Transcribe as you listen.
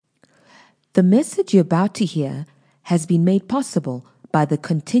The message you're about to hear has been made possible by the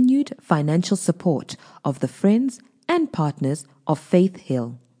continued financial support of the friends and partners of Faith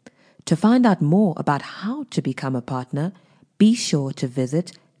Hill. To find out more about how to become a partner, be sure to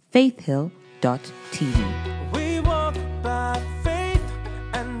visit faithhill.tv. We walk by faith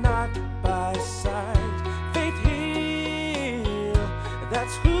and not by sight. Faith Hill,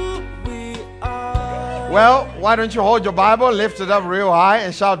 that's who we are. Well, why don't you hold your Bible, lift it up real high,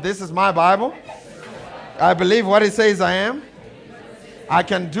 and shout, "This is my Bible. I believe what it says I am. I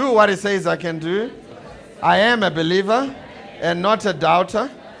can do what it says I can do. I am a believer and not a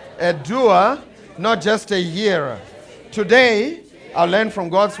doubter, a doer, not just a hearer." Today, I'll learn from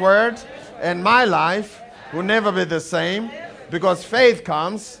God's word, and my life will never be the same, because faith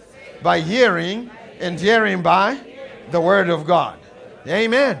comes by hearing, and hearing by the word of God.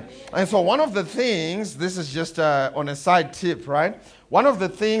 Amen. And so one of the things, this is just on a side tip, right? One of the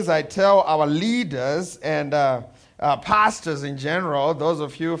things I tell our leaders and pastors in general, those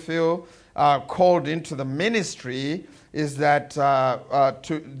of you who feel called into the ministry, is that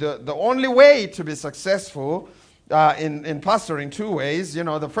the only way to be successful in pastoring, two ways. You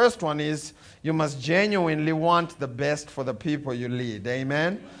know, the first one is you must genuinely want the best for the people you lead.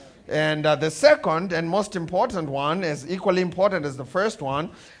 Amen. And the second and most important one, as equally important as the first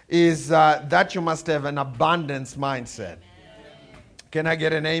one, is that you must have an abundance mindset. Can I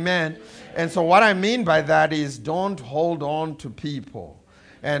get an amen? And so what I mean by that is, don't hold on to people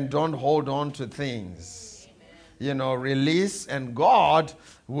and don't hold on to things. You know, release, and God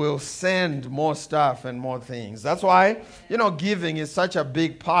will send more stuff and more things. That's why, you know, giving is such a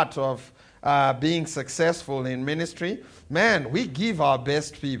big part of being successful in ministry. Man, we give our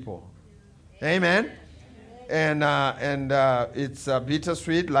best people. Amen. And it's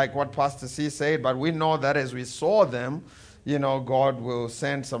bittersweet, like what Pastor C said, but we know that as we saw them, you know, God will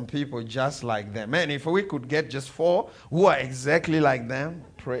send some people just like them. Man, if we could get just 4 who are exactly like them,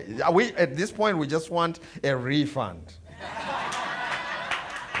 at this point, we just want a refund.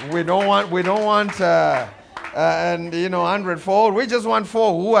 We don't want, and you know, 100-fold. We just want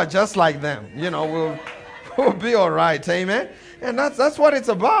 4 who are just like them. You know, we'll be all right. Amen. And that's what it's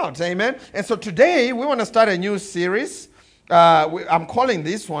about. Amen. And so today we want to start a new series. I'm calling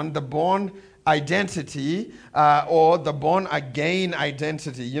this one the Born Identity, or the Born Again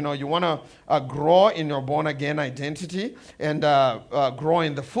Identity. You know, you want to grow in your born again identity and grow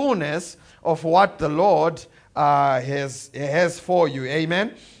in the fullness of what the Lord has for you.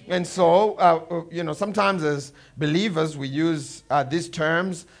 Amen. And so, you know, sometimes as believers we use these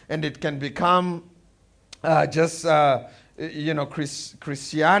terms, and it can become just you know,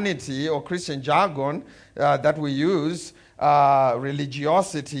 Christianity or Christian jargon that we use,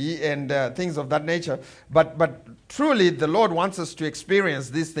 religiosity and things of that nature. But truly, the Lord wants us to experience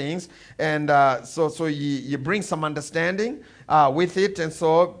these things, and so you bring some understanding with it. And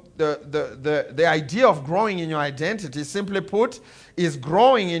so the idea of growing in your identity, simply put, is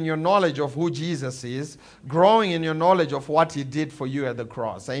growing in your knowledge of who Jesus is, growing in your knowledge of what he did for you at the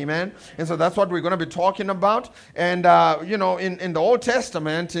cross. Amen. And so that's what we're going to be talking about. And you know, in the Old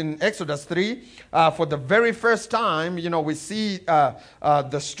Testament, in Exodus 3, for the very first time, you know, we see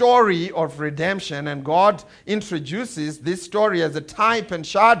the story of redemption, and God introduces this story as a type and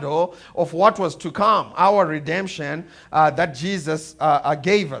shadow of what was to come, our redemption that Jesus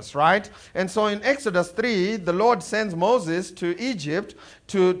gave us, right? And so in Exodus 3, the Lord sends Moses to Egypt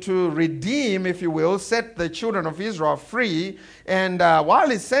to redeem, if you will, set the children of Israel free. And while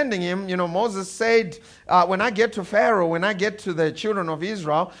he's sending him, you know, Moses said, when I get to Pharaoh, when I get to the children of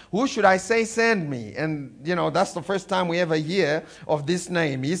Israel, who should I say send me? And, you know, that's the first time we ever hear of this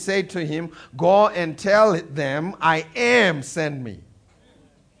name. He said to him, "Go and tell them, I am, send me."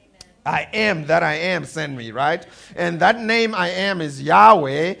 I am that I am, send me, right? And that name I am is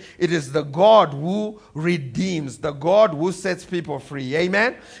Yahweh. It is the God who redeems, the God who sets people free.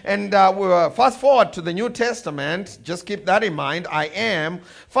 Amen? And we'll fast forward to the New Testament. Just keep that in mind. I am.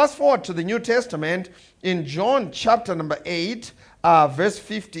 Fast forward to the New Testament in John chapter number 8, verse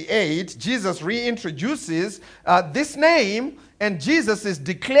 58. Jesus reintroduces this name, and Jesus is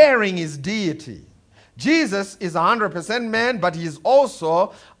declaring his deity. Jesus is 100% man, but he is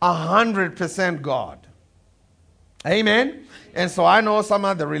also 100% God. Amen. And so I know some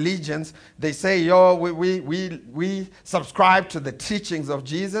other religions, they say, we subscribe to the teachings of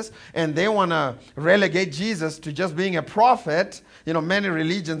Jesus, and they want to relegate Jesus to just being a prophet. You know, many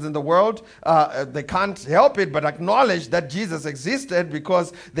religions in the world, they can't help it but acknowledge that Jesus existed,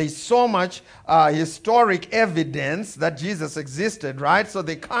 because there's so much historic evidence that Jesus existed, right? So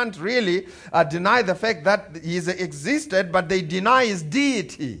they can't really deny the fact that he existed, but they deny his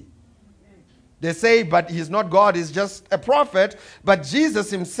deity. They say, but he's not God, he's just a prophet. But Jesus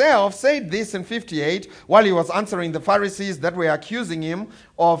himself said this in 58 while he was answering the Pharisees that were accusing him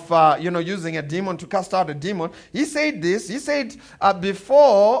of, using a demon to cast out a demon. He said this. He said,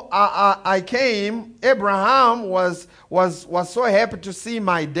 before I came, Abraham was so happy to see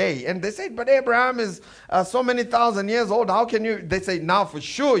my day. And they said, but Abraham is so many thousand years old. How can you? They say, now for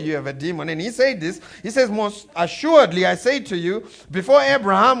sure you have a demon. And he said this. He says, most assuredly I say to you, before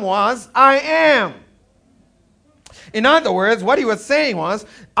Abraham was, I am. In other words, what he was saying was,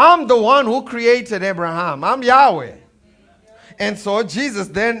 I'm the one who created Abraham. I'm Yahweh. And so Jesus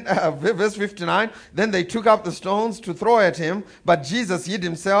then, verse 59, then they took up the stones to throw at him, but Jesus hid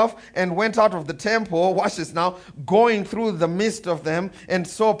himself and went out of the temple, watch this now, going through the midst of them, and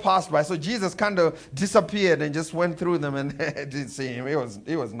so passed by. So Jesus kind of disappeared and just went through them and didn't see him. It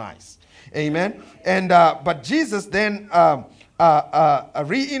was nice. Amen. And but Jesus then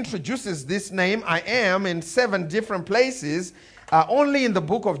reintroduces this name, I am, in 7 different places. Only in the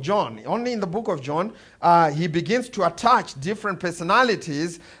book of John. Only in the book of John, he begins to attach different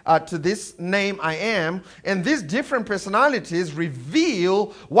personalities to this name, I am. And these different personalities reveal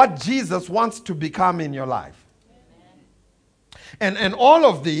what Jesus wants to become in your life. And all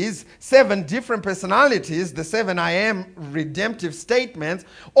of these 7 different personalities, the 7 I am redemptive statements,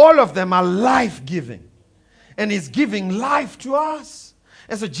 all of them are life-giving. And he's giving life to us.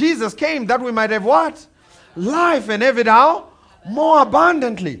 And so Jesus came that we might have what? Life, and have it out more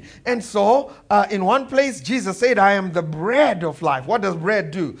abundantly. And so in one place Jesus said, I am the bread of life. What does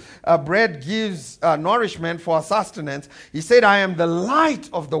bread do? Bread gives nourishment for sustenance. He said, I am the light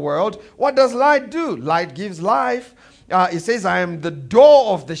of the world. What does light do? Light gives life. He says, I am the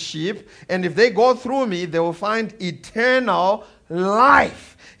door of the sheep, and if they go through me, they will find eternal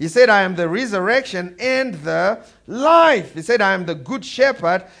life. He said, I am the resurrection and the life. He said, I am the good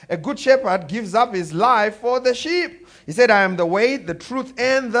shepherd. A good shepherd gives up his life for the sheep. He said, I am the way, the truth,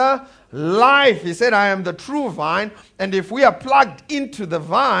 and the life. He said, I am the true vine. And if we are plugged into the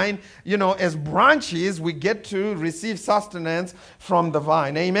vine, as branches, we get to receive sustenance from the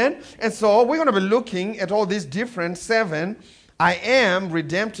vine. Amen? And so we're going to be looking at all these different 7 I am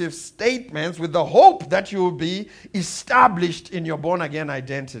redemptive statements with the hope that you will be established in your born-again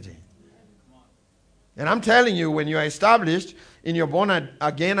identity. And I'm telling you, when you are established in your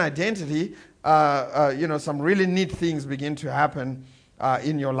born-again identity, some really neat things begin to happen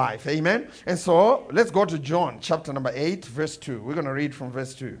in your life. Amen? And so let's go to John chapter number 8, verse 2. We're going to read from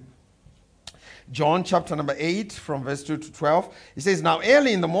verse 2. John chapter number 8 from verse 2 to 12. He says, now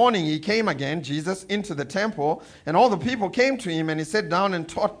early in the morning he came again, Jesus, into the temple, and all the people came to him, and he sat down and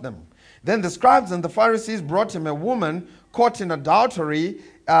taught them. Then the scribes and the Pharisees brought him a woman caught in adultery,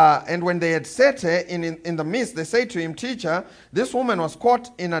 and when they had set her in the midst, they say to him, Teacher, this woman was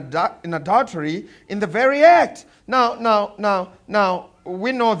caught in adultery in the very act. Now,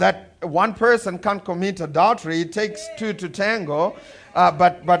 we know that one person can't commit adultery. It takes 2 to tango.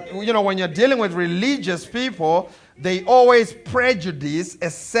 But when you're dealing with religious people, they always prejudice a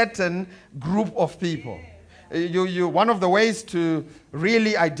certain group of people. One of the ways to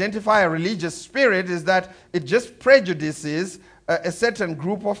really identify a religious spirit is that it just prejudices a certain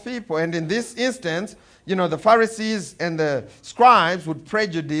group of people. And in this instance, the Pharisees and the scribes would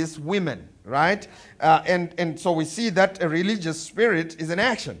prejudice women, right? And so we see that a religious spirit is in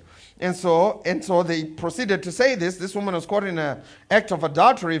action. And so they proceeded to say this woman was caught in an act of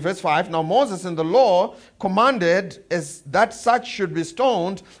adultery, verse 5. Now Moses in the law commanded as that such should be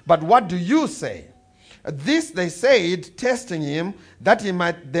stoned, but what do you say? This they said, testing him, that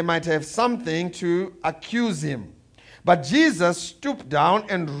they might have something to accuse him. But Jesus stooped down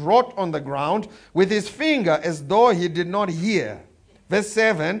and wrote on the ground with his finger as though he did not hear. Verse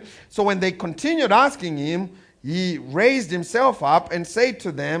 7, so when they continued asking him, he raised himself up and said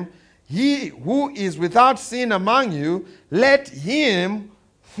to them, he who is without sin among you, let him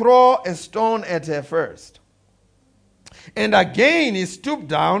throw a stone at her first. And again he stooped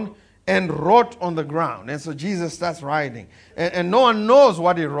down and wrote on the ground. And so Jesus starts writing. And no one knows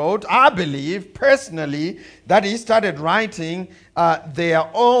what he wrote. I believe personally that he started writing their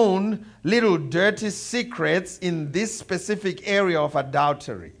own little dirty secrets in this specific area of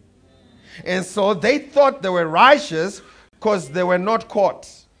adultery. And so they thought they were righteous because they were not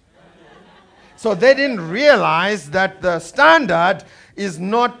caught. So they didn't realize that the standard is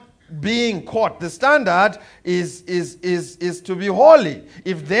not being caught. The standard is to be holy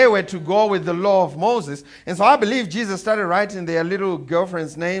if they were to go with the law of Moses. And so I believe Jesus started writing their little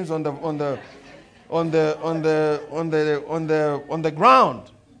girlfriends' names on the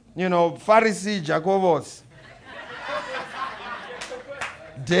ground. Pharisee Jacobos,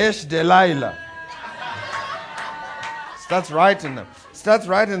 Desh Delilah. Starts writing them. Starts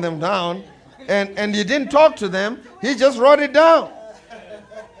writing them down. And he didn't talk to them. He just wrote it down.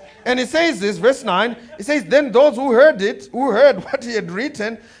 And he says this, verse 9, he says, then those who heard what he had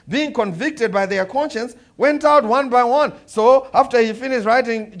written, being convicted by their conscience, went out one by one. So after he finished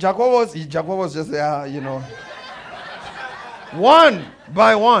writing, Jacob was just there, one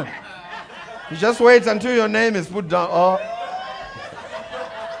by one. You just wait until your name is put down. Oh.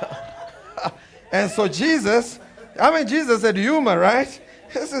 And so Jesus had humor, right?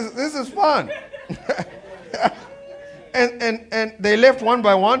 This is fun. And they left one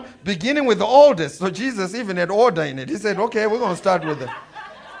by one, beginning with the oldest. So Jesus even had order in it. He said, okay, we're going to start with it.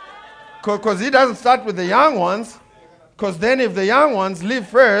 Because he doesn't start with the young ones. Because then if the young ones leave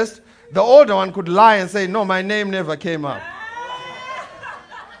first, the older one could lie and say, no, my name never came up.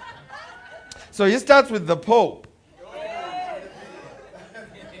 So he starts with the Pope.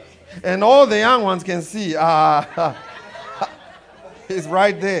 And all the young ones can see, he's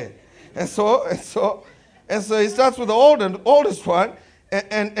right there. And so he starts with the oldest one,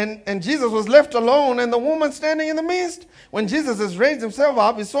 and Jesus was left alone, and the woman standing in the midst. When Jesus has raised himself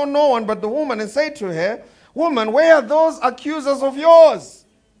up, he saw no one but the woman, and said to her, woman, where are those accusers of yours?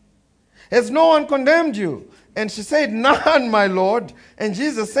 Has no one condemned you? And she said, none, my Lord. And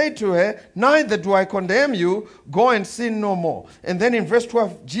Jesus said to her, neither do I condemn you. Go and sin no more. And then in verse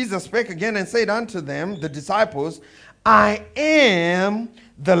 12, Jesus spake again and said unto them, the disciples, I am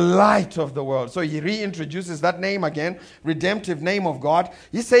the light of the world. So he reintroduces that name again, redemptive name of God.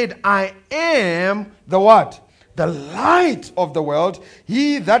 He said, I am the what? The light of the world.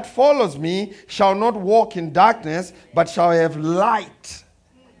 He that follows me shall not walk in darkness, but shall have light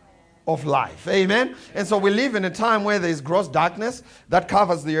of life. Amen. And so we live in a time where there is gross darkness that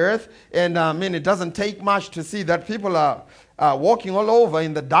covers the earth. And it doesn't take much to see that people are walking all over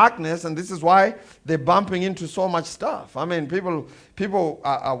in the darkness, and this is why they're bumping into so much stuff. People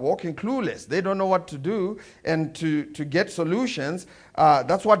are walking clueless. They don't know what to do, and to get solutions.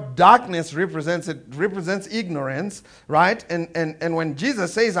 That's what darkness represents. It represents ignorance, right? And when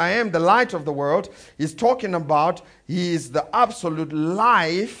Jesus says, I am the light of the world, he's talking about he is the absolute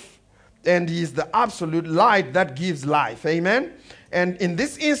life, and he is the absolute light that gives life. Amen? And in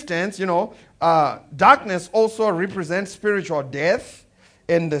this instance, darkness also represents spiritual death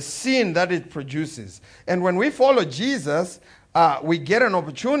and the sin that it produces. And when we follow Jesus, we get an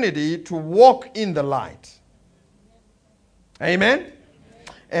opportunity to walk in the light. Amen?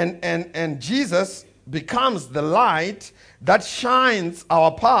 And Jesus becomes the light that shines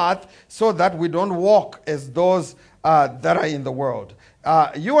our path so that we don't walk as those that are in the world.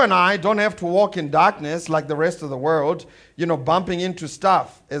 You and I don't have to walk in darkness like the rest of the world, bumping into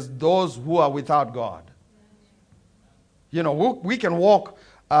stuff as those who are without God. We can walk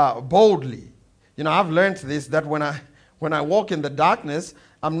boldly. I've learned this, that when I walk in the darkness,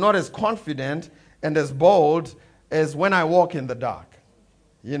 I'm not as confident and as bold as when I walk in the dark.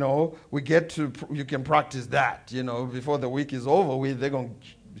 You can practice that, before the week is over, they're going to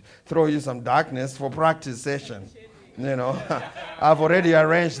throw you some darkness for practice session. I've already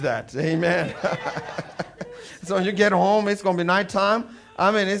arranged that. Amen. So when you get home, it's going to be nighttime.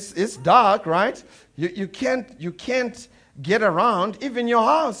 It's dark, right? You can't get around, even your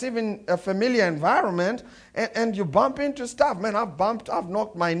house, even a familiar environment, and you bump into stuff. Man, I've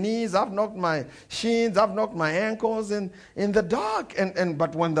knocked my knees, I've knocked my shins, I've knocked my ankles in the dark.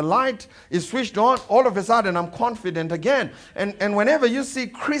 But when the light is switched on, all of a sudden I'm confident again. And whenever you see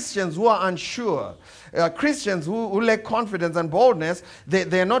Christians who are unsure, Christians who lack confidence and boldness,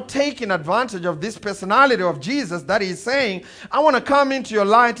 they're not taking advantage of this personality of Jesus that he's saying, I want to come into your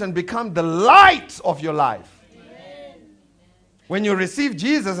light and become the light of your life. When you receive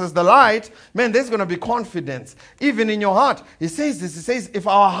Jesus as the light, man, there's going to be confidence, even in your heart. He says this, he says, if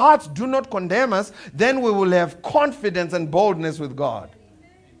our hearts do not condemn us, then we will have confidence and boldness with God.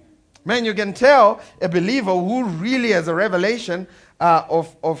 Man, you can tell a believer who really has a revelation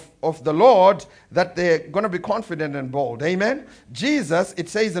of the Lord that they're going to be confident and bold. Amen? Jesus, it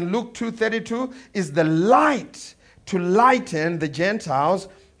says in Luke 2:32, is the light to lighten the Gentiles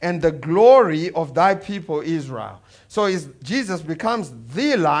and the glory of thy people Israel. So Jesus becomes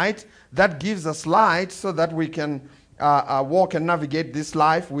the light that gives us light so that we can walk and navigate this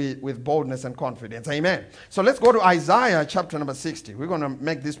life with boldness and confidence. Amen. So let's go to Isaiah chapter number 60. We're going to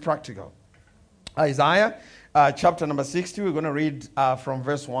make this practical. Isaiah chapter number 60, we're going to read from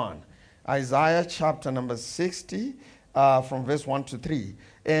verse 1. Isaiah chapter number 60 from verse 1 to 3.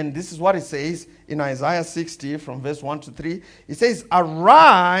 And this is what it says in Isaiah 60 from verse 1 to 3. It says,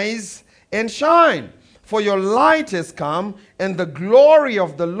 arise and shine, for your light has come, and the glory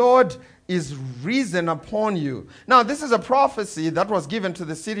of the Lord is risen upon you. Now, this is a prophecy that was given to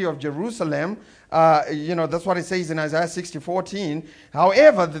the city of Jerusalem. That's what it says in Isaiah 60:14.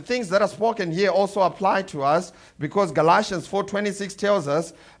 However, the things that are spoken here also apply to us, because Galatians 4:26 tells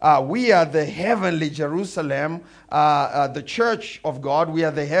us we are the heavenly Jerusalem, the church of God. We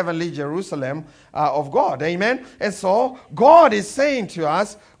are the heavenly Jerusalem of God. Amen? And so God is saying to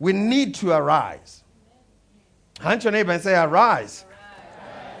us, we need to arise. Hand your neighbor and say, arise.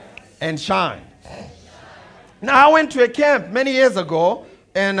 And shine. Now, I went to a camp many years ago,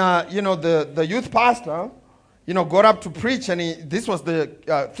 and the youth pastor, got up to preach, and this was the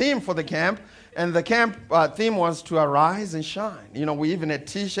theme for the camp, and the camp theme was to arise and shine. We even had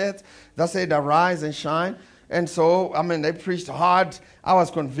T-shirts that said arise and shine. And so, they preached hard. I was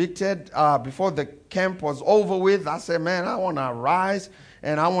convicted. Before the camp was over with, I said, man, I want to arise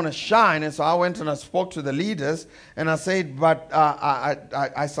and I want to shine. And so I went and I spoke to the leaders, and I said, but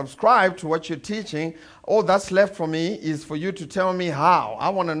I subscribe to what you're teaching. All that's left for me is for you to tell me how. I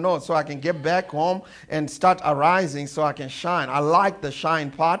want to know so I can get back home and start arising so I can shine. I like the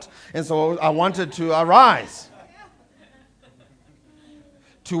shine part, and so I wanted to arise.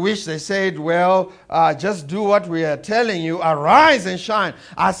 To which they said, well, just do what we are telling you. Arise and shine.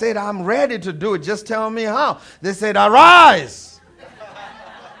 I said, I'm ready to do it. Just tell me how. They said, arise.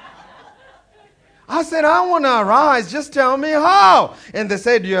 I said, I want to arise. Just tell me how. And they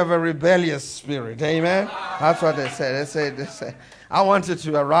said, you have a rebellious spirit. Amen. That's what they said. They said, I wanted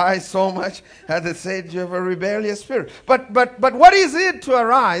to arise so much. And they said, you have a rebellious spirit. But what is it to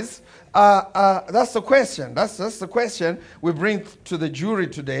arise? That's the question. That's the question we bring to the jury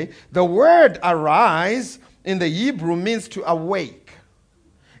today. The word arise in the Hebrew means to awake.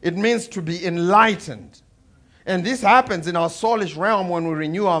 It means to be enlightened. And this happens in our soulish realm when we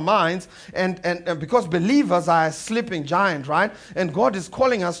renew our minds, and because believers are a sleeping giant, right? And God is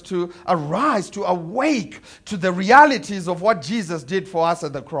calling us to arise, to awake to the realities of what Jesus did for us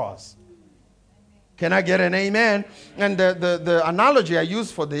at the cross. Can I get an amen? And the analogy I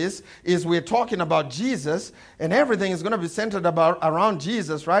use for this is we're talking about Jesus, and everything is going to be centered around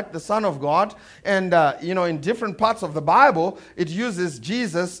Jesus, right? The Son of God. And, in different parts of the Bible, it uses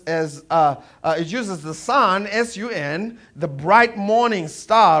Jesus as, it uses the sun, S-U-N, the bright morning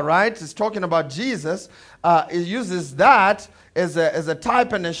star, right? It's talking about Jesus. It uses that as a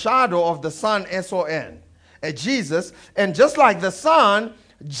type and a shadow of the sun, S-O-N, Jesus. And just like the sun,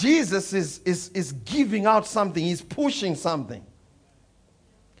 Jesus is giving out something. He's pushing something.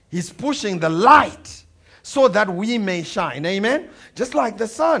 He's pushing the light so that we may shine. Amen? Just like the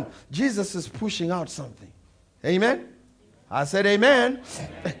sun, Jesus is pushing out something. Amen? I said amen.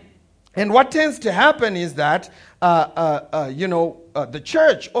 And what tends to happen is that, the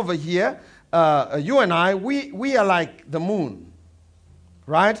church over here, you and I, we are like the moon.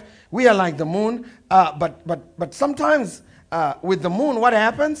 Right? We are like the moon. But sometimes... with the moon, what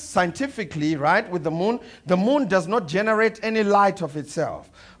happens scientifically, right? With the moon does not generate any light of itself.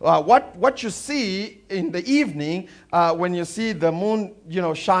 What you see in the evening when you see the moon,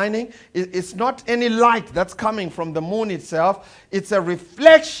 shining, it's not any light that's coming from the moon itself. It's a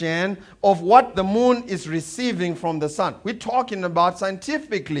reflection of what the moon is receiving from the sun. We're talking about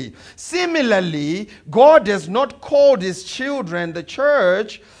scientifically. Similarly, God has not called his children, the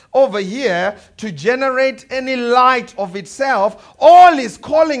church, over here to generate any light of itself. All he's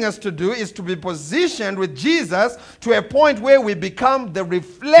calling us to do is to be positioned with Jesus to a point where we become the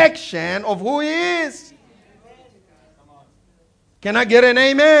reflection of who he is. Can I get an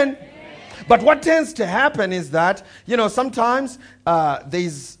amen? But what tends to happen is that, sometimes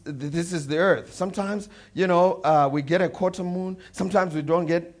this is the earth. Sometimes, we get a quarter moon. Sometimes we don't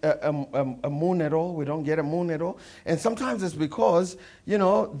get a moon at all. We don't get a moon at all. And sometimes it's because,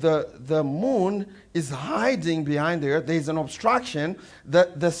 the moon is hiding behind the earth. There's an obstruction.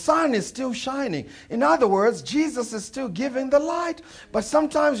 The sun is still shining. In other words, Jesus is still giving the light. But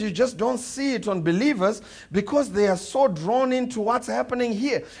sometimes you just don't see it on believers because they are so drawn into what's happening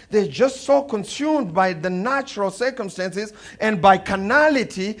here. They're just so consumed by the natural circumstances and by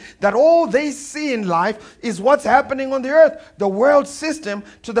carnality that all they see in life is what's happening on the earth, the world system,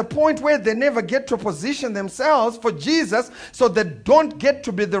 to the point where they never get to position themselves for Jesus, so they don't get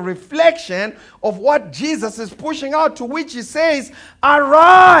to be the reflection of what Jesus is pushing out, to which he says,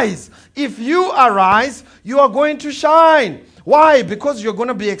 arise. If you arise, you are going to shine. Why? Because you're going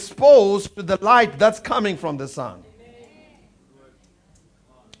to be exposed to the light that's coming from the sun.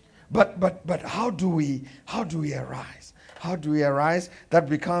 But how do we arise? How do we arise? That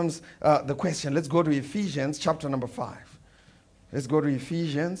becomes the question. Let's go to Ephesians chapter number 5. Let's go to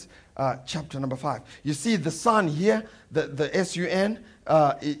Ephesians chapter number 5. You see the sun here, the S-U-N,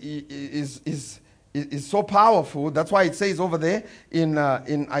 is so powerful. That's why it says over there in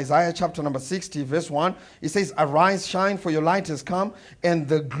Isaiah chapter number 60, verse 1, it says, arise, shine, for your light has come, and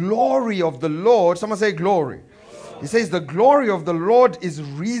the glory of the Lord, someone say glory. It says, the glory of the Lord is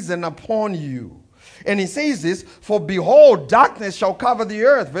risen upon you. And he says this, for behold, darkness shall cover the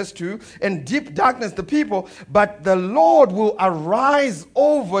earth, verse 2, and deep darkness the people, but the Lord will arise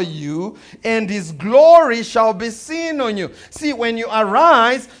over you, and his glory shall be seen on you. See, when you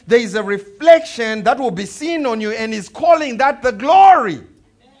arise, there is a reflection that will be seen on you, and he's calling that the glory.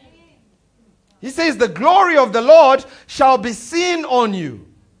 He says, the glory of the Lord shall be seen on you.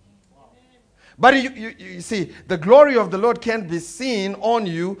 But you see, the glory of the Lord can't be seen on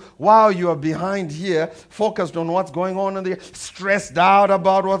you while you are behind here, focused on what's going on in there, stressed out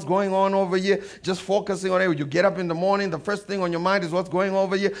about what's going on over here, just focusing on it. You get up in the morning, the first thing on your mind is what's going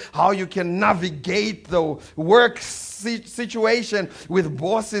over here, how you can navigate the work situation with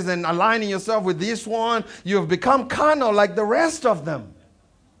bosses and aligning yourself with this one. You've become carnal like the rest of them.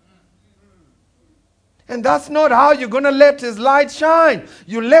 And that's not how you're going to let his light shine.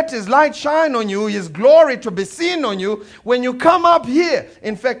 You let his light shine on you, his glory to be seen on you when you come up here.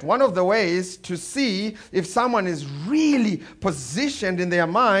 In fact, one of the ways to see if someone is really positioned in their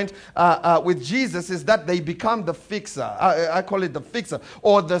mind with Jesus is that they become the fixer. I call it the fixer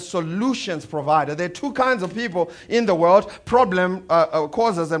or the solutions provider. There are two kinds of people in the world, problem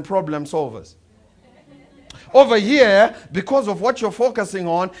causers and problem solvers. Over here, because of what you're focusing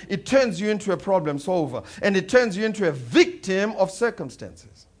on, it turns you into a problem solver. And it turns you into a victim of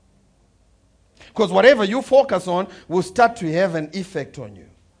circumstances. Because whatever you focus on will start to have an effect on you.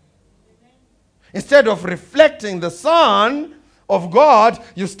 Instead of reflecting the Son of God,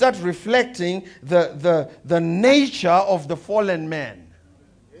 you start reflecting the nature of the fallen man.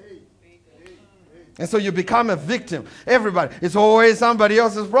 And so you become a victim. Everybody. It's always somebody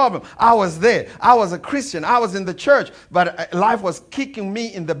else's problem. I was there. I was a Christian. I was in the church. But life was kicking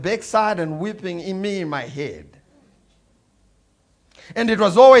me in the backside and whipping me in my head. And it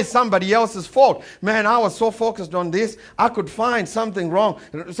was always somebody else's fault. Man, I was so focused on this. I could find something wrong.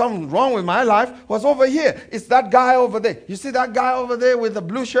 Something wrong with my life was over here. It's that guy over there. You see that guy over there with the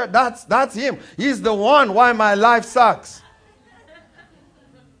blue shirt? That's him. He's the one why my life sucks.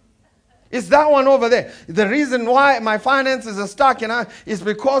 It's that one over there. The reason why my finances are stuck is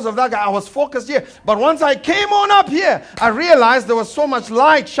because of that guy. I was focused here. But once I came on up here, I realized there was so much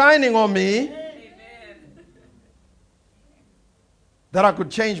light shining on me that I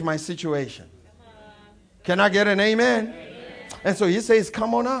could change my situation. Can I get an amen? And so he says,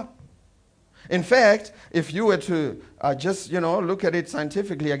 come on up. In fact, if you were to just, look at it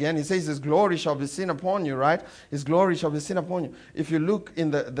scientifically again, he says his glory shall be seen upon you, right? His glory shall be seen upon you. If you look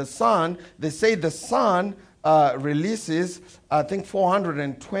in the sun, they say the sun releases, I think,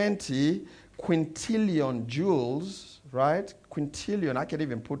 420 quintillion joules, right? Quintillion, I can't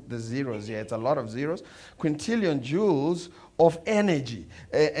even put the zeros here. It's a lot of zeros. Quintillion joules of energy.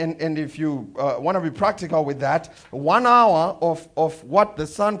 And if you want to be practical with that, 1 hour of what the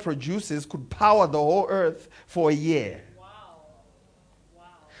sun produces could power the whole earth for a year.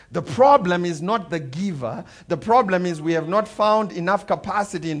 The problem is not the giver. The problem is we have not found enough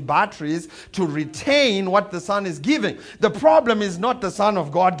capacity in batteries to retain what the sun is giving. The problem is not the Son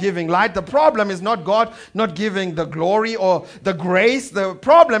of God giving light. The problem is not God not giving the glory or the grace. The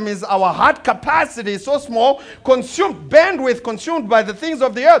problem is our heart capacity is so small, bandwidth consumed by the things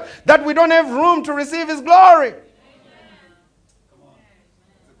of the earth, that we don't have room to receive his glory.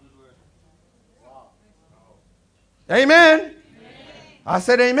 Amen. I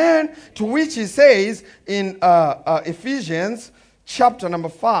said amen. To which he says in Ephesians chapter number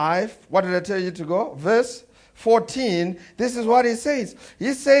 5, what did I tell you to go? Verse 14, this is what he says.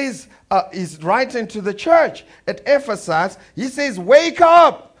 He says, he's writing to the church at Ephesus. He says, wake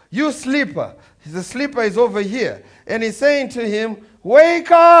up, you sleeper. The sleeper is over here. And he's saying to him,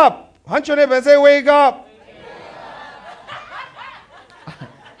 wake up. Hunch your neighbor and say, wake up.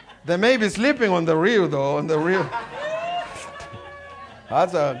 They may be sleeping on the real, though, on the real.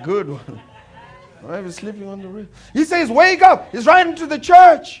 That's a good one. Maybe sleeping on the real. He says, wake up. He's writing to the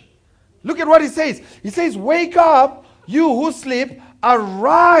church. Look at what he says. He says, wake up, you who sleep,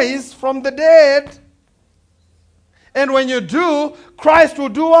 arise from the dead. And when you do, Christ will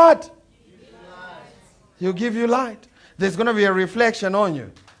do what? He'll give you light. There's going to be a reflection on you.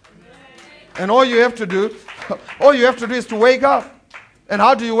 And all you have to do is to wake up. And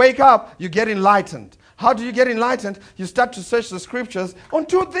how do you wake up? You get enlightened. How do you get enlightened? You start to search the scriptures on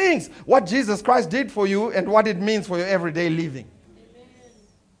two things. What Jesus Christ did for you and what it means for your everyday living.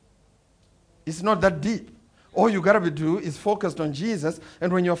 It's not that deep. All you got to do is focused on Jesus.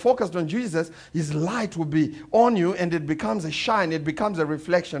 And when you're focused on Jesus, his light will be on you and it becomes a shine. It becomes a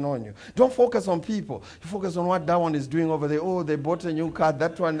reflection on you. Don't focus on people. You focus on what that one is doing over there. Oh, they bought a new car.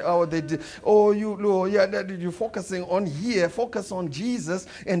 That one, oh, they did. Oh, you're focusing on here. Focus on Jesus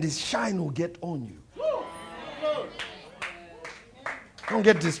and his shine will get on you. Don't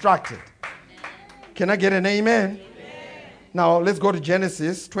get distracted. Can I get an amen? Now, let's go to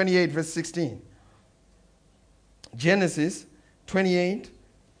Genesis 28, verse 16. Genesis 28,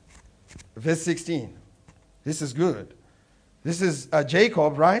 verse 16. This is good. This is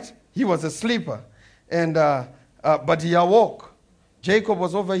Jacob, right? He was a sleeper, and but he awoke. Jacob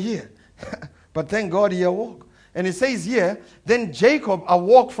was over here, but thank God he awoke. And it says here, then Jacob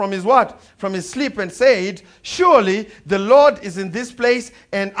awoke from his what? From his sleep and said, surely the Lord is in this place,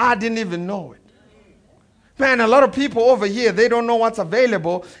 and I didn't even know it. Man, a lot of people over here, they don't know what's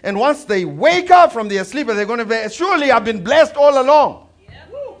available. And once they wake up from their sleep, they're going to be, surely I've been blessed all along.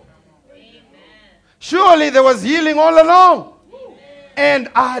 Yep. Surely there was healing all along. Amen. And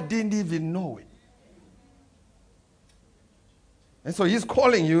I didn't even know it. And so he's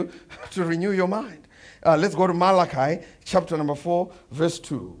calling you to renew your mind. Let's go to Malachi, chapter number 4, verse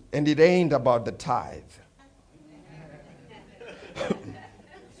 2. And it ain't about the tithe.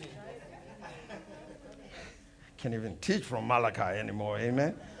 Can't even teach from Malachi anymore,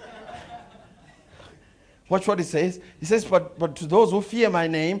 amen? Watch what he says. He says, but to those who fear my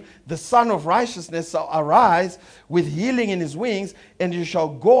name, the Son of Righteousness shall arise with healing in his wings, and you shall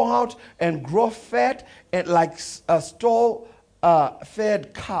go out and grow fat and like stall-fed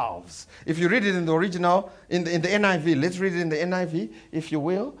calves. If you read it in the original, in the NIV, let's read it in the NIV, if you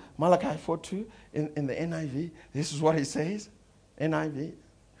will. Malachi 4:2 in the NIV. This is what he says, NIV.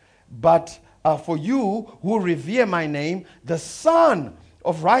 But for you who revere my name, the Son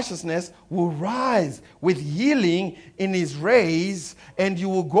of Righteousness will rise with healing in his rays, and you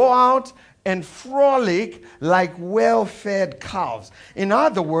will go out and frolic like well-fed calves. In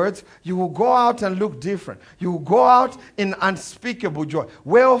other words, you will go out and look different. You will go out in unspeakable joy.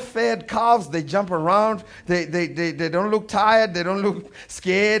 Well-fed calves, they jump around. They don't look tired. They don't look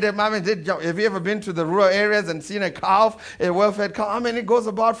scared. Have you ever been to the rural areas and seen a calf, a well-fed calf? I mean, it goes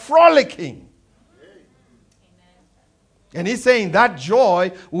about frolicking. And he's saying that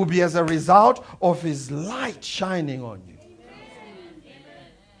joy will be as a result of his light shining on you.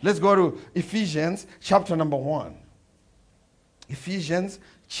 Let's go to Ephesians chapter number 1. Ephesians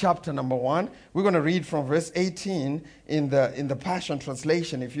chapter number 1. We're going to read from verse 18 in the Passion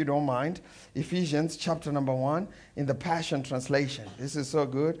Translation, if you don't mind. Ephesians chapter number 1 in the Passion Translation. This is so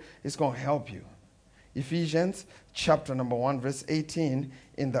good. It's going to help you. Ephesians chapter number 1, verse 18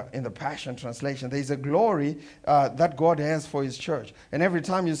 in the Passion Translation. There's a glory that God has for his church. And every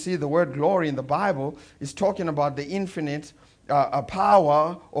time you see the word glory in the Bible, it's talking about the infinite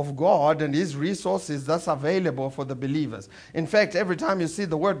power of God and his resources that's available for the believers. In fact, every time you see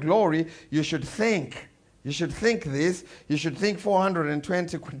the word glory, you should think this. You should think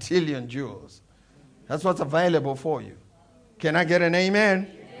 420 quintillion jewels. That's what's available for you. Can I get an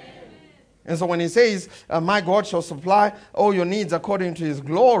amen? And so when he says, my God shall supply all your needs according to his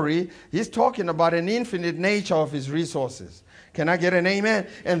glory, he's talking about an infinite nature of his resources. Can I get an amen?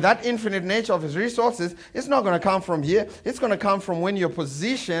 And that infinite nature of his resources, it's not going to come from here. It's going to come from when you're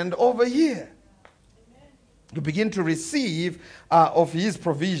positioned over here. You begin to receive of his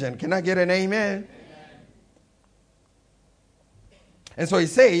provision. Can I get an amen? And so he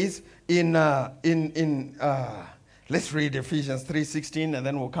says let's read Ephesians 3:16 and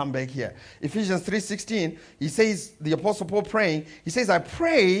then we'll come back here. Ephesians 3:16, he says, the Apostle Paul praying, he says, I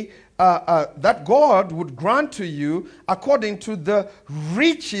pray that God would grant to you according to the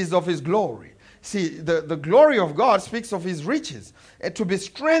riches of his glory. See, the glory of God speaks of his riches, to be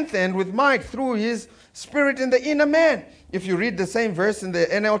strengthened with might through his spirit in the inner man. If you read the same verse in the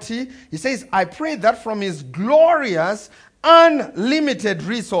NLT, he says, I pray that from his glorious, unlimited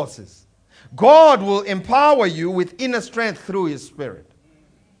resources, God will empower you with inner strength through his spirit.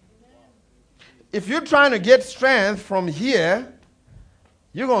 If you're trying to get strength from here,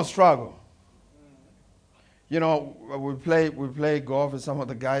 you're going to struggle. You know, we play golf with some of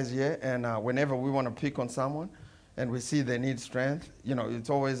the guys here, and whenever we want to pick on someone and we see they need strength, you know, it's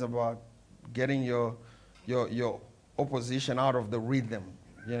always about getting your opposition out of the rhythm.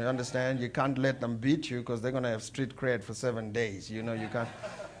 You understand? You can't let them beat you because they're going to have street cred for 7 days. You know, you can't.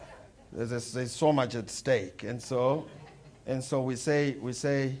 There's so much at stake. And so we say,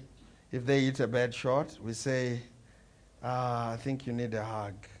 if they hit a bad shot, we say, I think you need a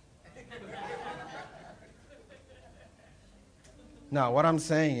hug. Now, what I'm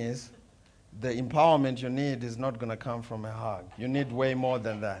saying is, the empowerment you need is not going to come from a hug. You need way more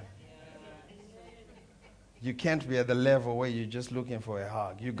than that. You can't be at the level where you're just looking for a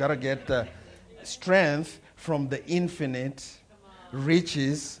hug. You got to get the strength from the infinite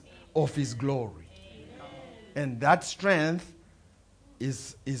riches of His glory. And that strength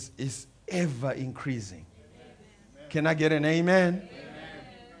is ever increasing. Can I get an amen?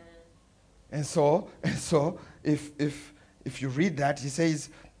 And so if you read that, he says,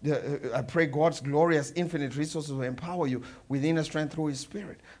 I pray God's glorious infinite resources will empower you with inner strength through His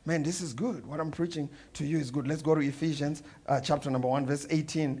Spirit. Man, this is good. What I'm preaching to you is good. Let's go to Ephesians chapter number 1, verse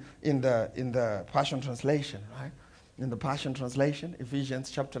 18 in the Passion Translation, right? In the Passion Translation,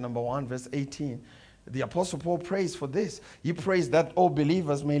 Ephesians chapter number 1, verse 18. The Apostle Paul prays for this. He prays that all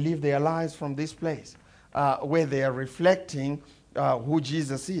believers may live their lives from this place where they are reflecting who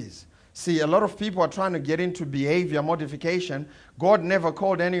Jesus is. See, a lot of people are trying to get into behavior modification. God never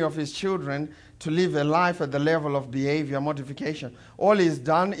called any of His children to live a life at the level of behavior modification. All He's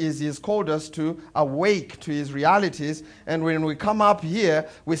done is He's called us to awake to His realities. And when we come up here,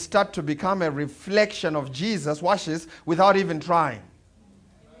 we start to become a reflection of Jesus, watch this, without even trying.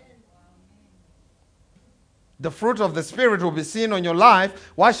 The fruit of the Spirit will be seen on your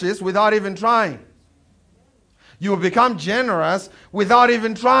life, watch this, without even trying. You will become generous without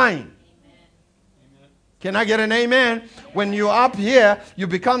even trying. Can I get an amen? When you're up here, you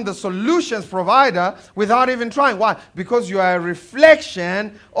become the solutions provider without even trying. Why? Because you are a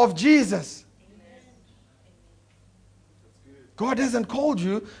reflection of Jesus. God hasn't called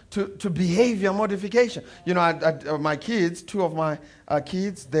you to behavior modification. You know, my kids, two of my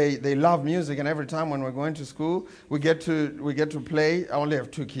kids, they love music, and every time when we're going to school, we get to play. I only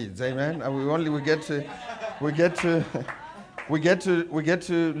have two kids, amen. We get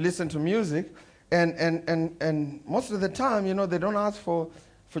to listen to music. And most of the time, you know, they don't ask for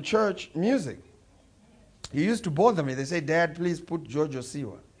church music. It used to bother me. They say, Dad, please put George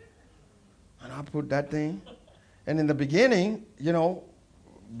Osiwa. And I put that thing. And in the beginning, you know,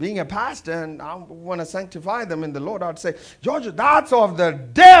 being a pastor, and I want to sanctify them in the Lord, I'd say, George, that's of the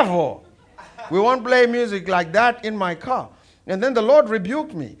devil. We won't play music like that in my car. And then the Lord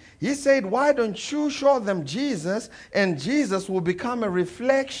rebuked me. He said, why don't you show them Jesus, and Jesus will become a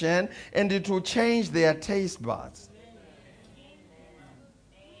reflection, and it will change their taste buds.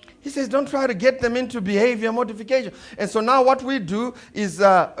 He says, don't try to get them into behavior modification. And so now what we do is,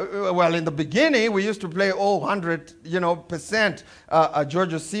 well, in the beginning, we used to play 100%,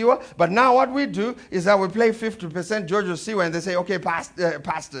 George Osiwa. But now what we do is that we play 50% George Osiwa, and they say, okay,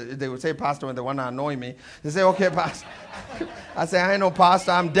 pastor. They would say pastor when they want to annoy me. They say, okay, pastor. I say, I ain't no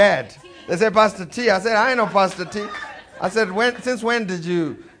pastor, I'm dead. They say, Pastor T. I said, I ain't no Pastor T. I said, since when did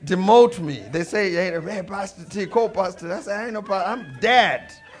you demote me? They say, hey, Pastor T, co-pastor. I said, I ain't no pastor, I'm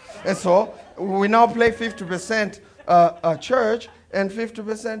dead. And so we now play 50% church and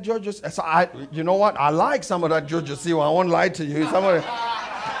 50% George. So you know what? I like some of that George Osiwa. I won't lie to you. Some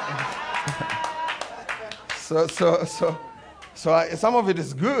of it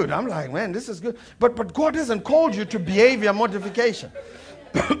is good. I'm like, man, this is good. But God hasn't called you to behavior modification.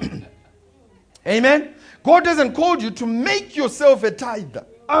 Amen? God hasn't called you to make yourself a tither.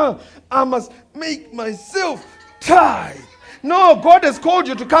 I must make myself tithe. No, God has called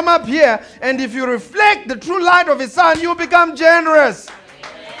you to come up here, and if you reflect the true light of His Son, you become generous.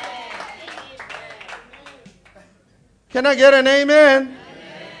 Can I get an amen? Amen.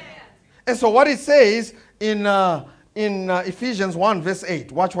 And so what it says in Ephesians 1 verse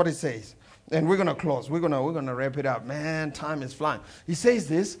 8, watch what it says. And we're going to close. We're going to wrap it up. Man, time is flying. He says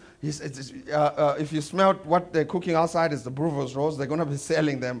this. If you smell what they're cooking outside is the Bruvel's rolls. They're going to be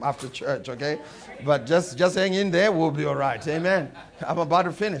selling them after church, okay? But just hang in there. We'll be all right. Amen. I'm about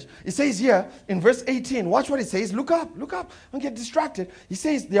to finish. It says here in verse 18, watch what it says. Look up. Don't get distracted. He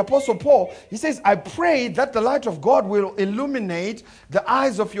says, the Apostle Paul, he says, I pray that the light of God will illuminate the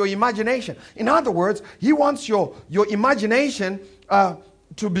eyes of your imagination. In other words, he wants your imagination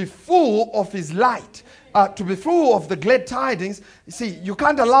to be full of His light, to be full of the glad tidings. You see, you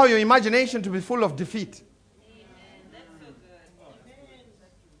can't allow your imagination to be full of defeat.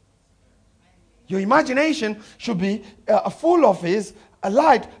 Your imagination should be full of His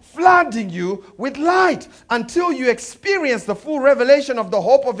light, flooding you with light until you experience the full revelation of the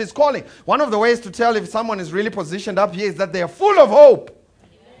hope of His calling. One of the ways to tell if someone is really positioned up here is that they are full of hope.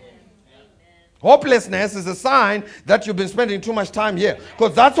 Hopelessness is a sign that you've been spending too much time here,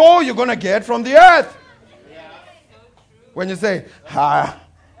 because that's all you're going to get from the earth. When you say,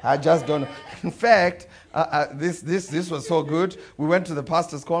 I just don't know. In fact, this was so good. We went to the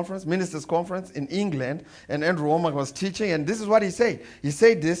pastors' conference, ministers' conference in England, and Andrew Womack was teaching, and this is what he said. He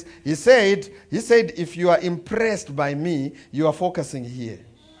said this. He said, if you are impressed by me, you are focusing here.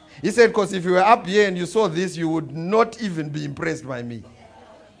 He said, because if you were up here and you saw this, you would not even be impressed by me.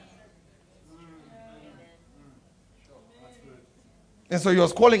 And so he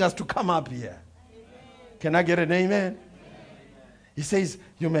was calling us to come up here. Can I get an amen? He says,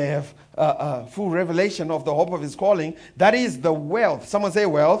 you may have full revelation of the hope of his calling. That is the wealth. Someone say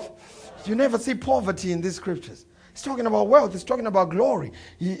wealth. You never see poverty in these scriptures. He's talking about wealth. He's talking about glory.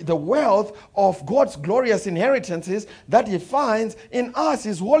 The wealth of God's glorious inheritances that he finds in us,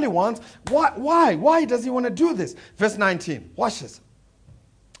 his holy ones. Why? Why does he want to do this? Verse 19. Watch this.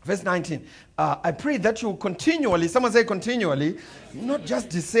 Verse 19. I pray that you continually, someone say continually, not just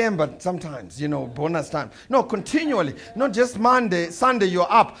December sometimes, bonus time. No, continually. Not just Sunday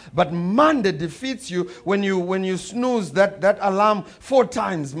you're up, but Monday defeats you when you snooze that alarm 4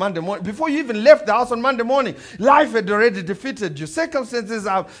 times Monday morning. Before you even left the house on Monday morning, life had already defeated you. Circumstances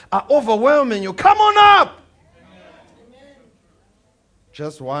are overwhelming you. Come on up. Amen.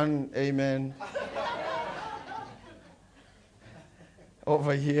 Just one amen.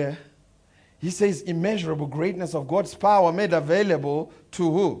 Over here. He says, immeasurable greatness of God's power made available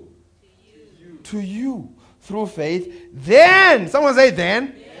to who? To you. Through faith. Then, someone say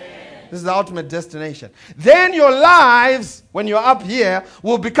then. This is the ultimate destination. Then your lives, when you're up here,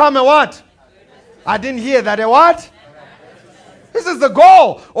 will become a what? I didn't hear that. A what? This is the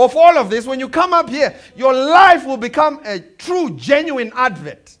goal of all of this. When you come up here, your life will become a true, genuine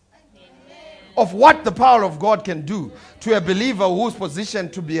advert of what the power of God can do to a believer who's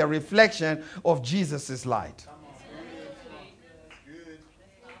positioned to be a reflection of Jesus' light.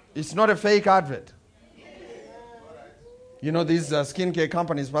 It's not a fake advert. You know these skincare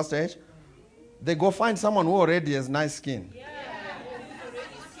companies, Pastor H? They go find someone who already has nice skin.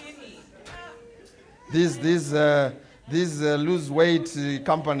 These lose weight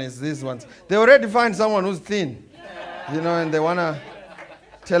companies, these ones, they already find someone who's thin, and they want to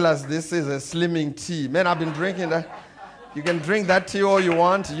tell us this is a slimming tea. Man, I've been drinking that. You can drink that tea all you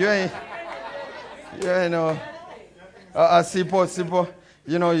want. Sipo,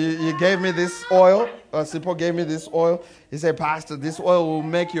 you gave me this oil. Sipo gave me this oil. He said, Pastor, this oil will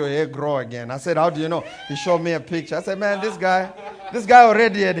make your hair grow again. I said, how do you know? He showed me a picture. I said, man, this guy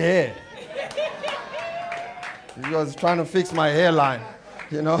already had hair. He was trying to fix my hairline,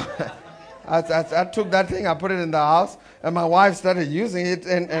 I took that thing, I put it in the house, and my wife started using it,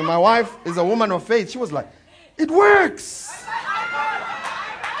 and my wife is a woman of faith. She was like, it works.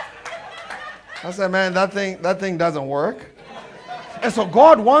 I said, man, that thing doesn't work. And so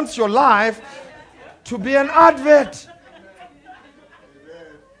God wants your life to be an advert.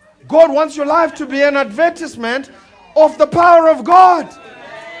 God wants your life to be an advertisement of the power of God.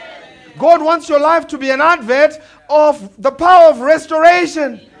 God wants your life to be an advert of the power of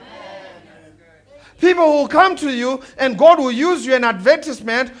restoration. People will come to you and God will use you an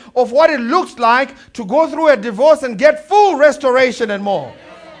advertisement of what it looks like to go through a divorce and get full restoration and more.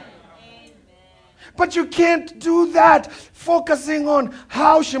 But you can't do that focusing on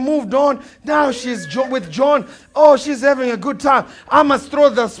how she moved on. Now she's with John. Oh, she's having a good time. I must throw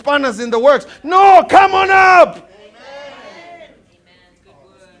the spanners in the works. No, come on up.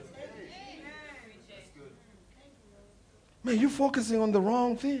 Man, you're focusing on the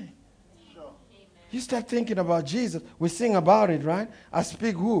wrong thing. You start thinking about Jesus. We sing about it, right? I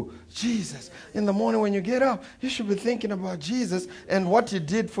speak who? Jesus. In the morning when you get up, you should be thinking about Jesus and what he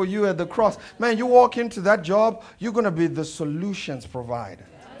did for you at the cross. Man, you walk into that job, you're going to be the solutions provider.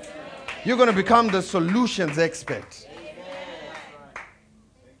 You're going to become the solutions expert.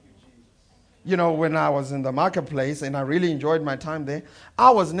 When I was in the marketplace and I really enjoyed my time there, I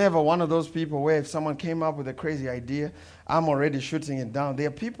was never one of those people where if someone came up with a crazy idea, I'm already shooting it down. There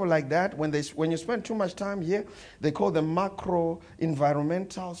are people like that. When you spend too much time here, they call them macro,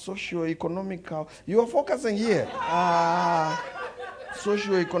 environmental, socio-economical. You are focusing here.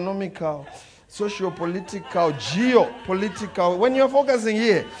 Socio-economical, socio-political, geopolitical. When you're focusing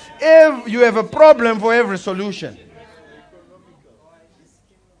here, you have a problem for every solution.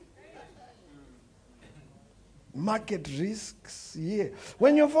 Market risks here.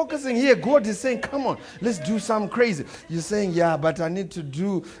 When you're focusing here, God is saying, come on, let's do something crazy. You're saying, yeah, but I need to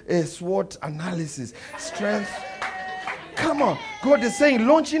do a SWOT analysis. Strength. Come on. God is saying,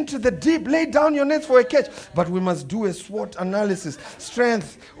 launch into the deep, lay down your nets for a catch. But we must do a SWOT analysis.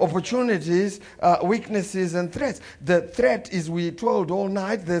 Strength, opportunities, weaknesses, and threats. The threat is we toiled all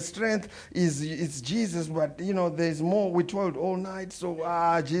night. The strength is it's Jesus, but there's more. We toiled all night. So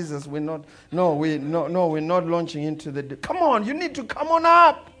Jesus, we're not launching into the deep. Come on, you need to come on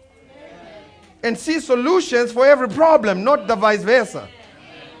up and see solutions for every problem, not the vice versa.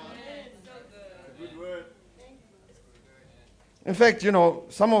 In fact,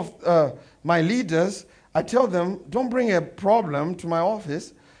 some of my leaders, I tell them, don't bring a problem to my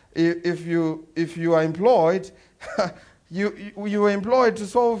office. If you are employed, you are employed to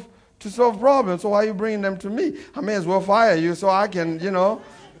solve problems. So why are you bringing them to me? I may as well fire you so I can,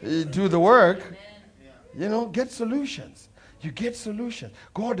 do the work. Get solutions. You get solutions.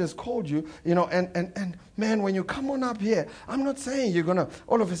 God has called you, and man, when you come on up here, I'm not saying you're going to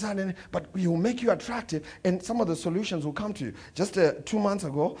all of a sudden, but he will make you attractive, and some of the solutions will come to you. Just 2 months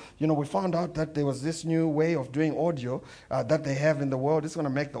ago, we found out that there was this new way of doing audio that they have in the world. It's going to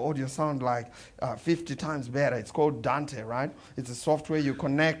make the audio sound like 50 times better. It's called Dante, right? It's a software you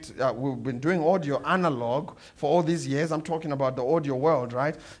connect. We've been doing audio analog for all these years. I'm talking about the audio world,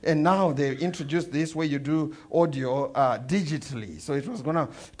 right? And now they introduced this where you do audio digitally. So it was going to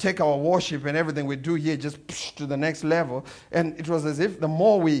take our worship and everything we do here just to the next level. And it was as if the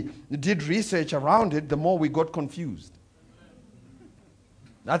more we did research around it, the more we got confused.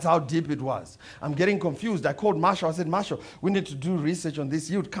 That's how deep it was. I'm getting confused. I called Marshall. I said, Marshall, we need to do research on this.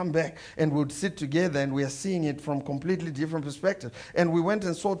 He would come back and we would sit together and we are seeing it from completely different perspectives. And we went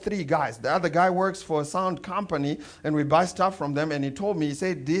and saw 3 guys. The other guy works for a sound company and we buy stuff from them. And he told me, he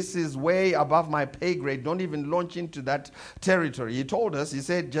said, this is way above my pay grade. Don't even launch into that territory. He told us, he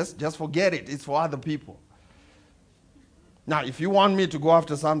said, just forget it. It's for other people. Now, if you want me to go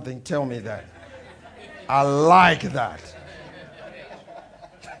after something, tell me that. I like that.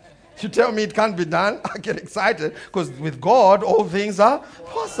 You tell me it can't be done, I get excited because with God, all things are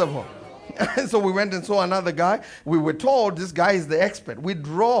possible. And so we went and saw another guy. We were told this guy is the expert. We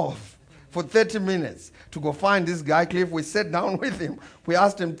drove for 30 minutes to go find this guy, Cliff. We sat down with him. We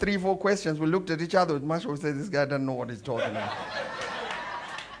asked him 3-4 questions. We looked at each other with Marshall. We said, this guy doesn't know what he's talking about.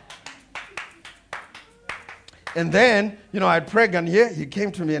 And then, I had Pregan here. He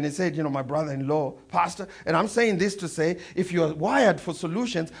came to me and he said, my brother-in-law, pastor, and I'm saying this to say, if you're wired for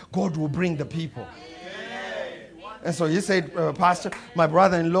solutions, God will bring the people. And so he said, Pastor, my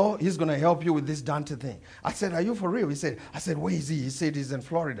brother-in-law, he's going to help you with this Dante thing. I said, are you for real? I said, where is he? He said he's in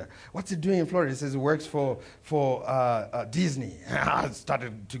Florida. What's he doing in Florida? He says he works for Disney. I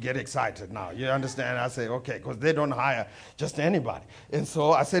started to get excited now. You understand? I said, okay, because they don't hire just anybody. And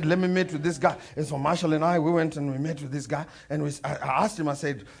so I said, let me meet with this guy. And so Marshall and I, we went and we met with this guy. And I asked him, I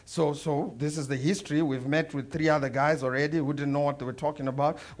said, so this is the history. We've met with 3 other guys already who didn't know what they were talking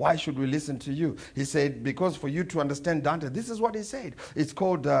about. Why should we listen to you? He said, because for you to understand Dante, this is what he said. It's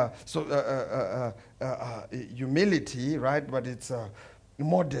called humility, right? But it's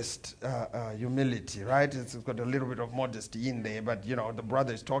modest humility, right? It's got a little bit of modesty in there, but the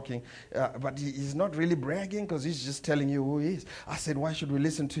brother is talking, but he's not really bragging because he's just telling you who he is. I said, why should we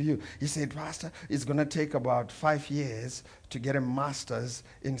listen to you? He said, Pastor, it's going to take about 5 years to get a master's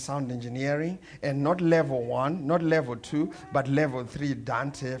in sound engineering, and not level 1, not level 2, but level 3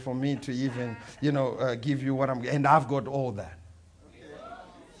 Dante for me to even, give you what and I've got all that.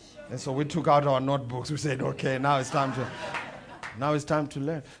 And so we took out our notebooks. We said, okay, now it's time to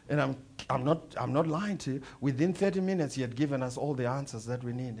learn. And I'm not lying to you. Within 30 minutes, he had given us all the answers that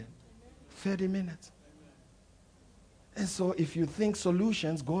we needed. 30 minutes. And so if you think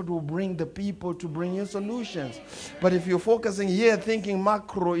solutions, God will bring the people to bring you solutions. But if you're focusing here thinking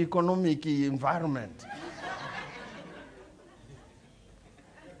macroeconomic environment,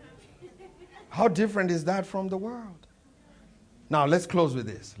 how different is that from the world? Now let's close with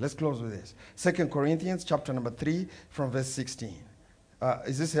this. 2 Corinthians chapter number 3 from verse 16.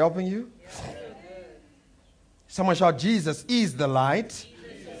 Is this helping you? Someone shout, Jesus is the light,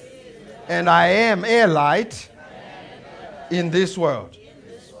 and I am a light in this world.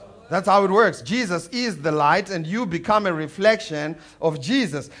 That's how it works. Jesus is the light, and you become a reflection of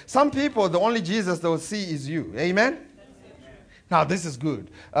Jesus. Some people, the only Jesus they'll see is you. Amen? Now, this is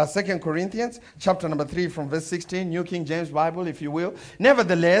good. 2 Corinthians chapter number 3 from verse 16, New King James Bible, if you will.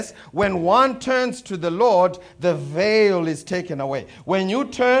 Nevertheless, when one turns to the Lord, the veil is taken away. When you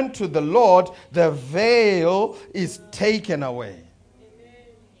turn to the Lord, the veil is taken away.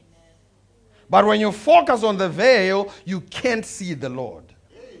 But when you focus on the veil, you can't see the Lord.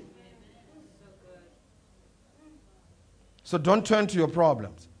 So don't turn to your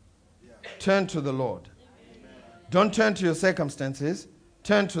problems. Turn to the Lord. Don't turn to your circumstances.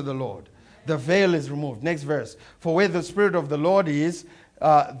 Turn to the Lord. The veil is removed. Next verse. For where the Spirit of the Lord is,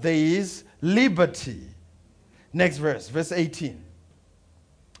 there is liberty. Next verse. Verse 18.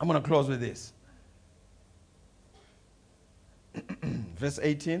 I'm going to close with this. Verse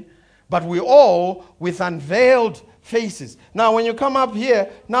 18. But we all with unveiled faces. Now when you come up here,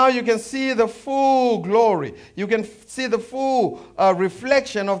 now you can see the full glory. You can see the full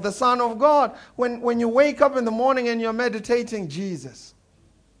reflection of the Son of God. When you wake up in the morning and you're meditating, Jesus.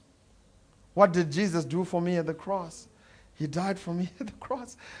 What did Jesus do for me at the cross? He died for me at the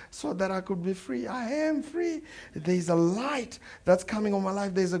cross so that I could be free. I am free. There's a light that's coming on my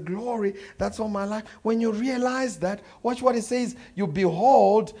life. There's a glory that's on my life. When you realize that, watch what it says. You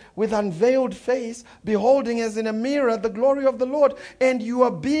behold with unveiled face, beholding as in a mirror the glory of the Lord, and you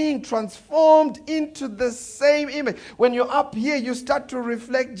are being transformed into the same image. When you're up here, you start to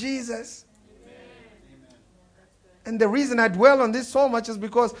reflect Jesus. And the reason I dwell on this so much is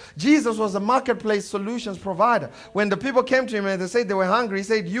because Jesus was a marketplace solutions provider. When the people came to him and they said they were hungry, he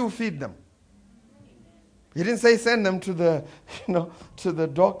said, you feed them. He didn't say send them to the, to the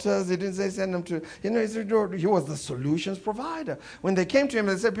doctors. He didn't say send them to, he was the solutions provider. When they came to him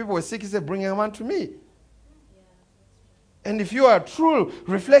and they said people were sick, he said, bring them unto me. And if you are a true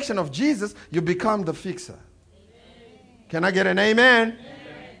reflection of Jesus, you become the fixer. Can I get an amen?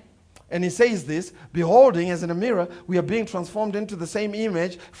 And he says this, beholding as in a mirror, we are being transformed into the same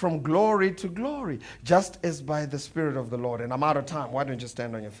image from glory to glory, just as by the Spirit of the Lord. And I'm out of time. Why don't you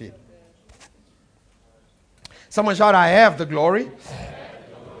stand on your feet? Someone shout, I have the glory.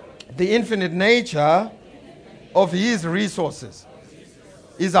 The infinite nature of his resources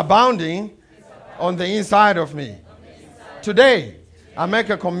is abounding on the inside of me. Today, I make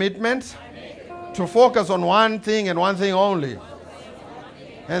a commitment to focus on one thing and one thing only.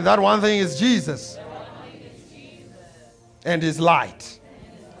 And that one thing is Jesus and his light.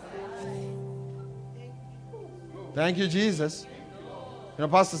 Thank you, Jesus.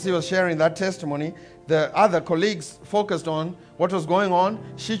 Pastor C was sharing that testimony. The other colleagues focused on what was going on.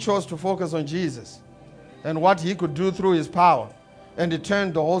 She chose to focus on Jesus and what he could do through his power. And it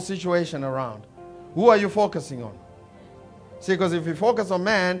turned the whole situation around. Who are you focusing on? See, because if you focus on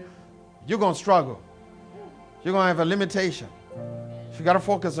man, you're going to struggle. You're going to have a limitation. You got to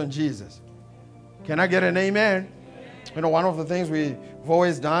focus on Jesus. Can I get an amen? One of the things we've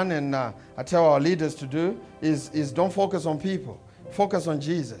always done, and I tell our leaders to do, is don't focus on people. Focus on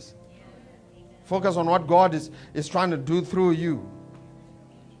Jesus. Focus on what God is trying to do through you.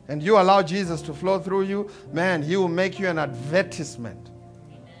 And you allow Jesus to flow through you, man, he will make you an advertisement.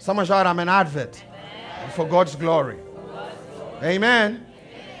 Someone shout, I'm an advert for God's glory. Amen.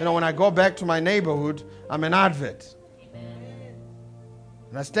 When I go back to my neighborhood, I'm an advert.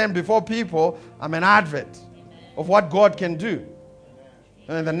 And I stand before people, I'm an advert of what God can do.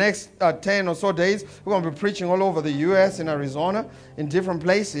 And in the next 10 or so days, we're going to be preaching all over the U.S., in Arizona, in different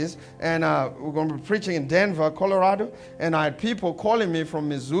places. And we're going to be preaching in Denver, Colorado. And I had people calling me from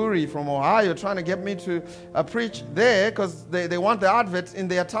Missouri, from Ohio, trying to get me to preach there because they want the adverts in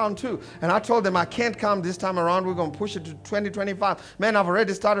their town too. And I told them I can't come this time around. We're going to push it to 2025. Man, I've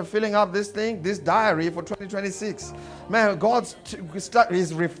already started filling up this diary for 2026. Man,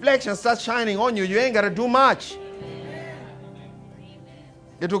 his reflection starts shining on you. You ain't got to do much.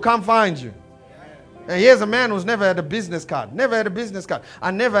 It will come find you. And here's a man who's never had a business card. Never had a business card. I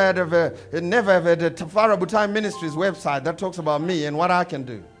never had a Tafara Butayi Ministries website that talks about me and what I can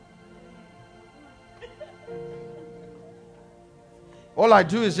do. All I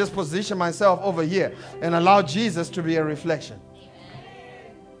do is just position myself over here and allow Jesus to be a reflection.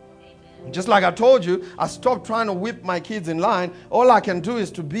 Just like I told you, I stopped trying to whip my kids in line. All I can do is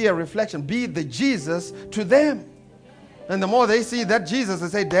to be a reflection, be the Jesus to them. And the more they see that Jesus, they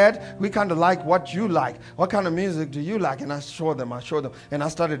say, Dad, we kind of like what you like. What kind of music do you like? And I show them. And I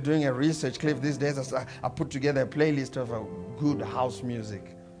started doing a research, Cliff. These days, I put together a playlist of good house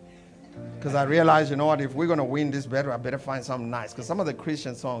music. Because I realized, if we're going to win this battle, I better find something nice. Because some of the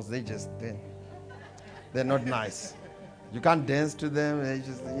Christian songs, they're not nice. You can't dance to them. They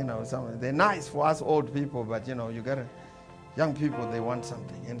just, they're nice for us old people. But, you got to... Young people, they want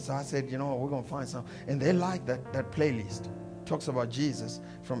something. And so I said, we're going to find something. And they like that playlist. It talks about Jesus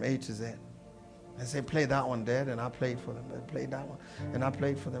from A to Z. I say, play that one, Dad. And I played for them. They played that one. And I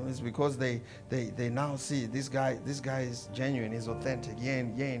played for them. It's because they now see this guy is genuine. He's authentic. He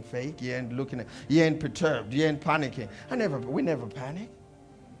ain't fake. He ain't perturbed. He ain't panicking. We never panic.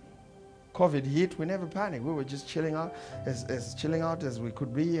 COVID hit, we never panicked. We were just chilling out, as chilling out as we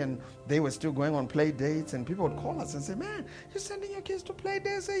could be, and they were still going on play dates, and people would call us and say, man, you're sending your kids to play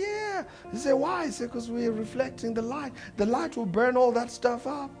dates? I say, yeah. They say, why? I say, because we're reflecting the light. The light will burn all that stuff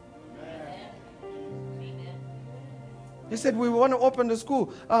up. He said, we want to open the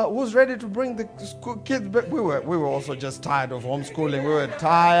school. Who's ready to bring the school kids back? We were also just tired of homeschooling. We were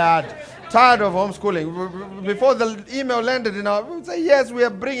tired of homeschooling. Before the email landed we would say, yes, we are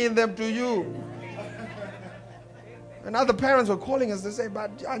bringing them to you. And other parents were calling us to say,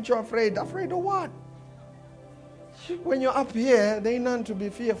 but aren't you afraid? Afraid of what? When you're up here, there ain't none to be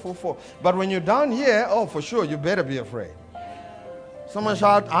fearful for. But when you're down here, oh, for sure, you better be afraid. Someone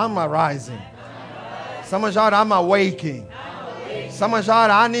shout, I'm arising. Someone shout, I'm awaking. Someone shout,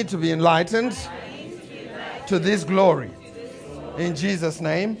 I need to be enlightened to this glory. In Jesus'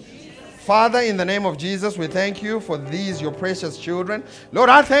 name. Father, in the name of Jesus, we thank you for these, your precious children. Lord,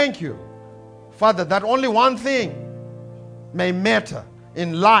 I thank you, Father, that only one thing may matter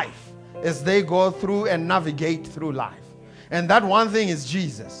in life as they go through and navigate through life. And that one thing is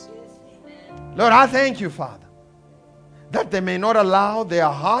Jesus. Lord, I thank you, Father, that they may not allow their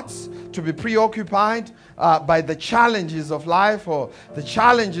hearts to be preoccupied by the challenges of life or the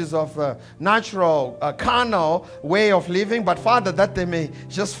challenges of natural, carnal way of living, but Father, that they may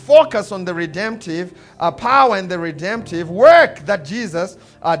just focus on the redemptive power and the redemptive work that Jesus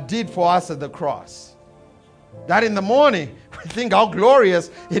did for us at the cross. That in the morning, we think how glorious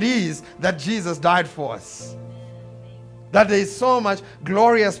it is that Jesus died for us. That there is so much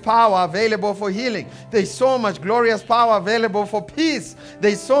glorious power available for healing. There is so much glorious power available for peace.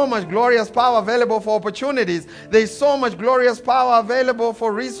 There is so much glorious power available for opportunities. There is so much glorious power available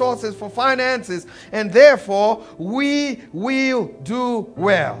for resources, for finances. And therefore, we will do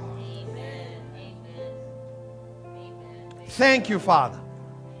well. Thank you, Father,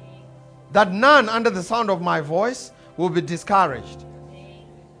 that none under the sound of my voice will be discouraged.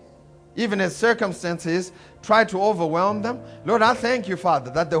 Even as circumstances try to overwhelm them, Lord, I thank you, Father,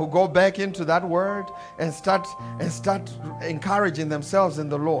 that they will go back into that word and start encouraging themselves in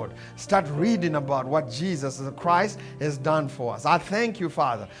the Lord. Start reading about what Jesus the Christ has done for us. I thank you,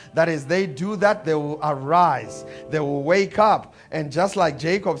 Father, that as they do that, they will arise, they will wake up, and just like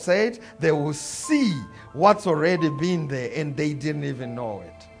Jacob said, they will see what's already been there and they didn't even know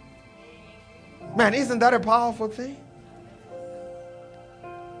it. Man, isn't that a powerful thing?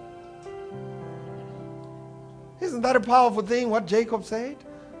 Isn't that a powerful thing, what Jacob said?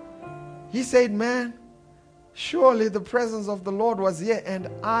 He said, man, surely the presence of the Lord was here and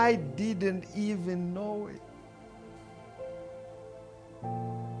I didn't even know it.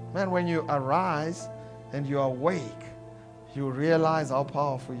 Man, when you arise and you awake, you realize how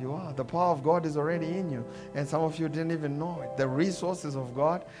powerful you are. The power of God is already in you, and some of you didn't even know it. The resources of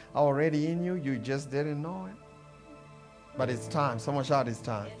God are already in you. You just didn't know it. But it's time. Someone shout, it's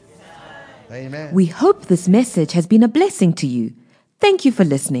time. Amen. We hope this message has been a blessing to you. Thank you for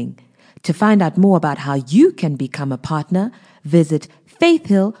listening. To find out more about how you can become a partner, visit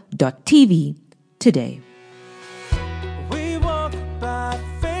faithhill.tv today.